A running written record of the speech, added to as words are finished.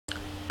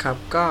ครับ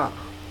ก็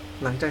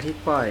หลังจากที่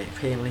ปล่อยเพ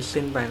ลง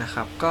Listen ไปนะค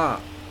รับก็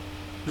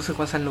รู้สึก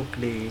ว่าสนุก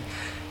ดี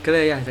ก็เล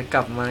ยอยากจะก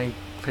ลับมาอีก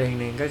เพลง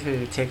หนึ่งก็คือ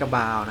Take a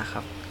Bow นะค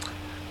รับ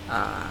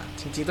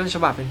จริงๆต้นฉ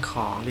บับเป็นข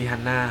องดีฮั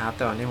นน่าครับแ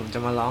ต่วันนี้ผมจะ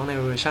มาร้องใน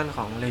เวอร์ชันข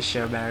อง l e c h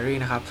e r Berry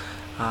นะครับ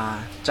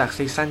จาก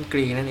ซีซั่นก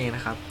รีนั่นเองน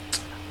ะครับ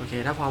โอเค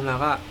ถ้าพร้อมแล้ว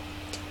ก็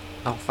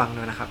ลองฟัง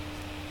ดูนะครับ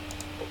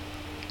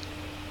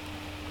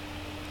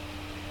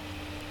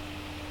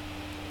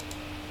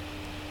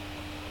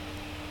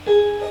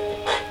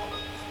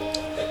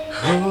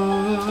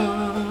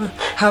Oh,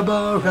 how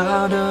about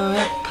round of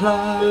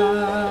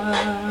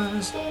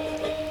applause?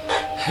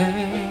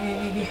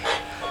 Hey,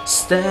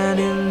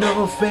 standing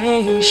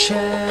ovation.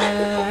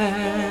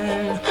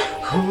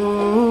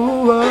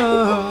 Oh,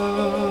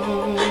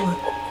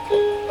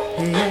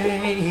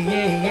 yeah,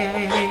 yeah, yeah,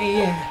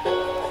 yeah.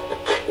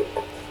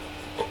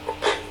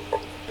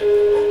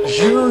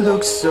 You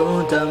look so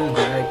dumb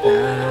right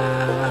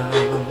now,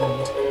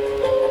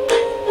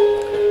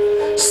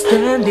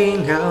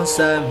 standing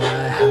outside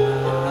my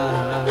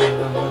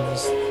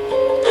house,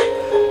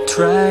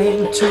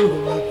 trying to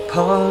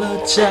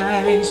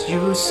apologize.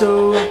 You're so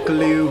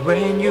ugly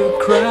when you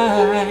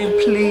cry.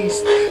 Please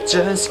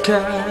just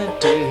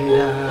cut it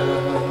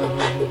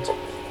out.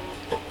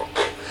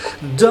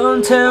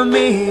 Don't tell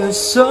me you're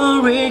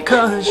sorry,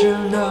 'cause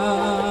you're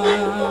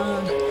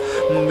not.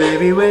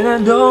 Baby, when I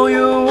know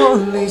you're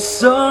only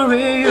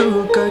sorry you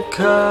got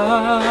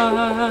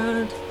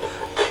caught.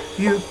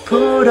 You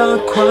put on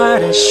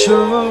quite a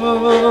show,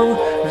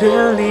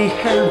 really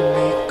had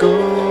me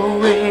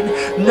going.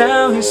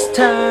 Now it's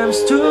time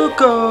to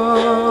go,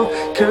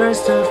 'cause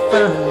the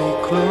finally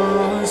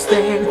closed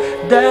in.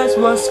 That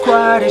was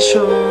quite a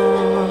show,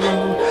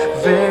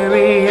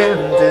 very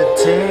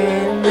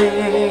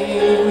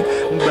entertaining,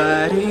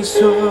 but it's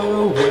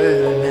over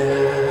now.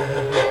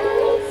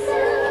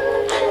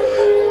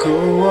 Go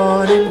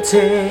on and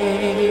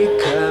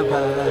take a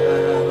bow.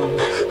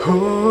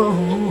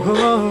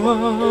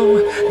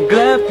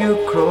 Grab your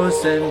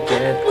clothes and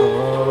get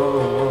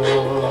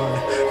gone.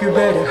 You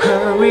better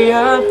hurry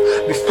up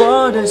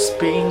before the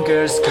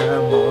speakers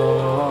come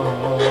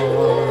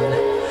on.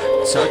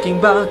 Talking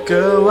about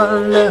girl, I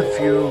love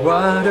you,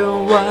 what a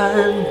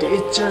one.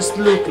 It just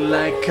look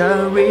like a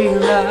real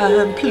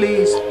line.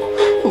 Please,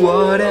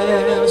 what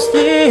else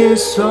this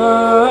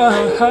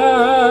song?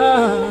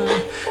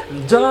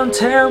 Don't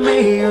tell me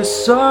you're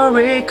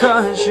sorry,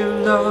 'cause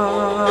you're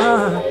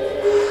not.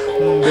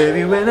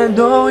 Baby, when I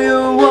know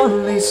you're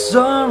only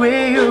sorry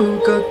you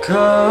got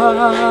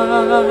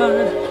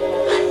caught.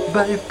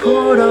 But you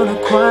put on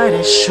quite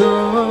a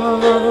show,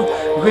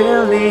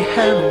 really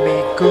had me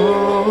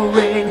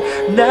going.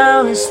 Now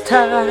it's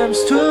time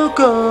to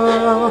go,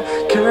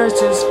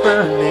 curtains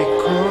finally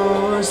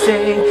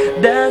closing.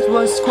 That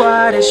was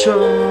quite a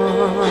show,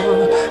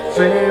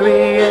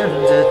 very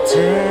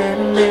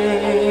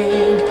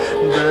entertaining,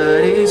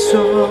 but it's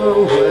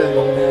over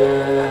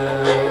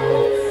now.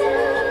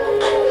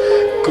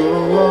 Go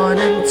on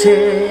and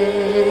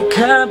take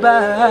a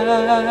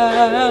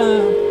bow.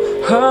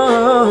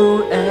 Oh,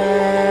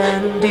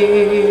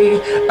 Andy,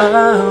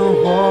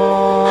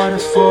 award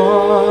for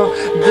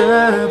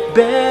the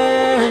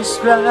best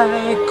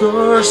right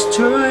goes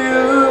to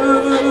you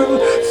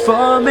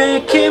for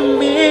making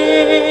me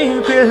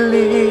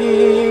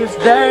believe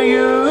that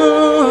you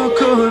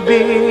could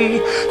be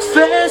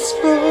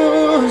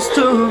faithful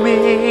to me.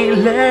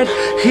 Let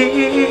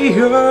hear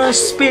your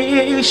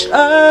speech.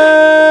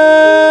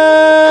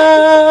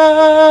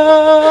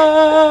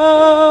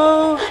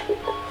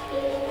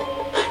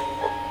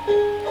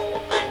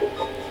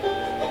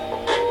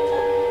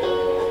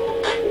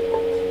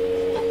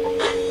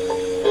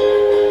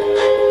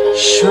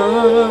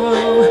 Show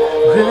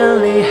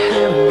really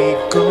had me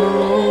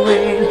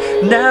going.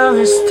 Now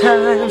it's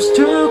time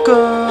to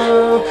go,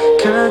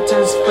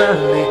 curtains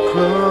finally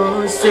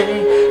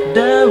closing.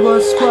 That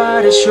was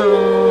quite a show,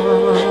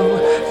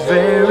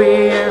 very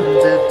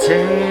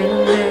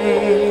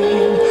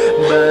entertaining,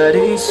 but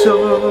it's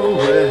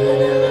over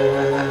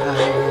now.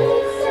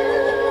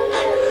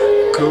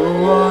 Go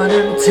on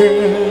and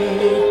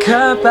take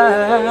a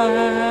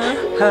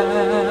bow,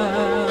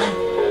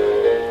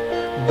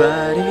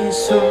 but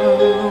it's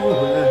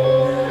over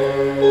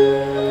now.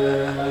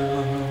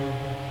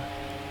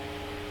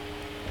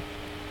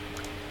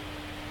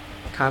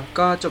 ครับ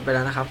ก็จบไปแ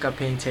ล้วนะครับกับเ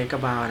พลง Take a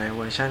Bow ในเ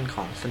วอร์ชันข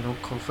อง snook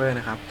cover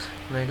นะครับ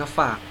ยังไงก็ฝ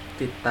าก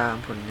ติดตาม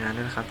ผลงาน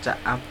ด้วยนะครับจะ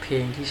อัพเพล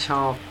งที่ช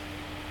อบ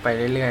ไป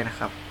เรื่อยๆนะ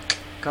ครับ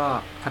ก็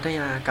พัฒ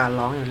นาการ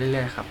ร้องอยู่เ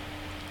รื่อยๆครับ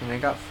ยังไง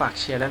ก็ฝาก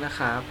เชียร์ด้วยนะ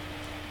ครับ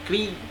ก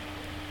รี๊ด